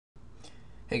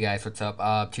Hey guys, what's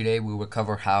up? Today we will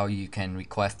cover how you can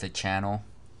request a channel,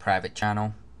 private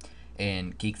channel,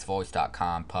 in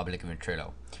geeksvoice.com, Public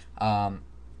Ventrilo. Um,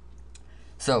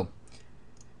 so,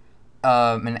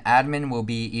 an admin will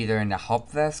be either in the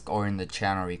help desk or in the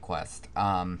channel request.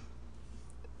 I'm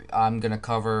gonna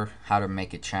cover how to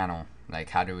make a channel,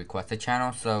 like how to request a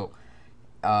channel. So,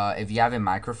 if you have a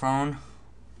microphone,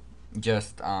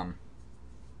 just go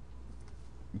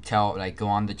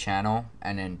on the channel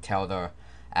and then tell the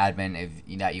admin if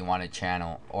that you want a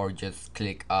channel, or just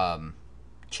click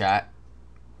chat,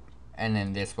 and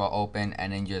then this will open,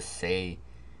 and then just say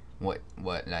what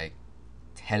like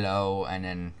hello, and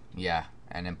then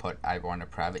and then put I want a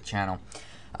private channel.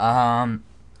 um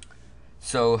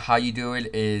so how you do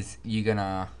it is you're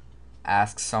gonna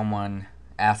ask an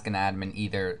admin,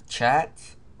 either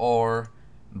chat or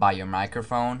by your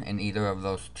microphone in either of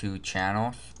those two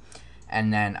channels,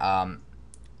 and then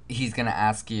he's gonna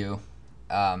ask you,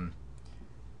 um,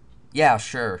 yeah,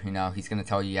 sure. He's gonna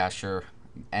tell you, yeah, sure,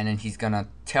 and then he's gonna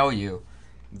tell you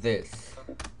this.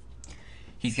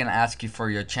 He's gonna ask you for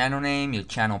your channel name, your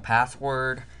channel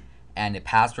password, and the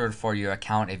password for your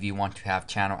account if you want to have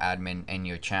channel admin in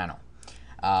your channel.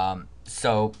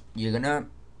 So you're gonna,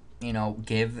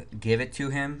 give it to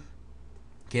him,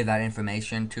 give that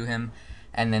information to him,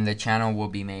 and then the channel will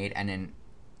be made, and then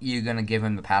you're gonna give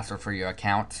him the password for your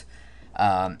account,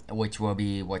 which will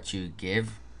be what you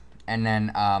give, and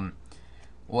then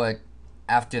what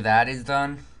after that is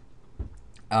done,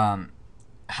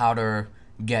 how to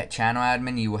get channel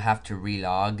admin, you will have to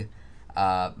relog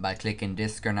by clicking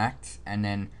disconnect, and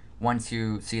then once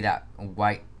you see that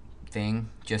white thing,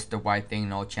 just the white thing,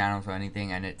 no channels or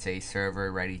anything, and it says server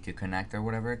ready to connect or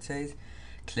whatever it says,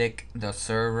 click the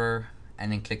server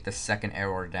and then click the second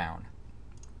arrow down,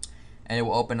 and it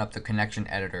will open up the connection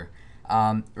editor.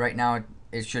 Right now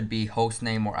it should be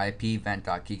hostname or IP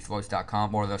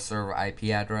vent.geeksvoice.com, or the server IP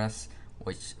address,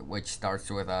 which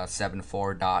starts with a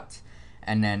 74 dot,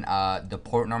 and then the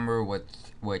port number, with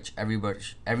which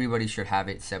everybody should have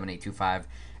it, 7825,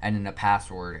 and then the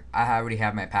password. I already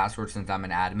have my password since I'm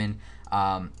an admin.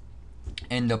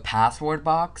 In the password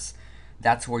box,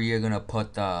 that's where you're gonna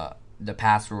put the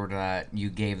password that you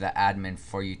gave the admin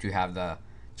for you to have the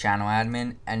channel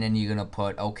admin, and then you're gonna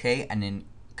put OK and then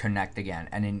connect again,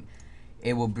 and then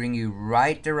it will bring you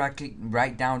right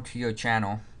down to your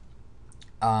channel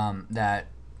that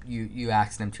you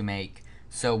asked them to make.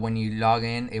 So when you log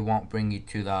in, it won't bring you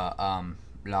to the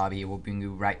lobby. It will bring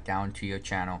you right down to your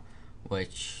channel,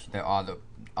 which all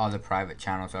the private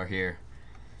channels are here.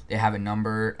 They have a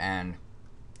number, and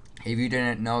if you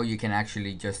didn't know, you can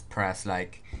actually just press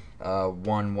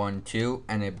 112,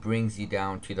 and it brings you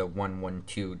down to the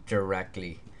 112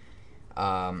 directly.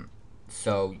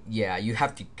 So yeah, you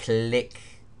have to click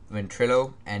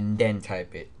Ventrilo and then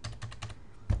type it,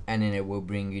 and then it will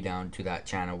bring you down to that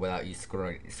channel without you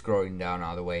scrolling down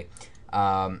all the way.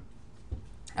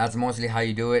 That's mostly how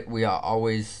you do it. We are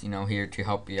always here to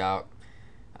help you out.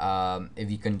 If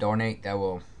you can donate, that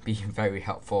will be very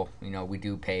helpful. We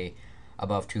do pay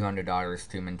above $200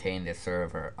 to maintain this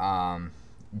server.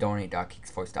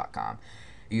 Donate.geeksvoice.com.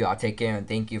 You all take care, and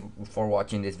thank you for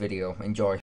watching this video. Enjoy.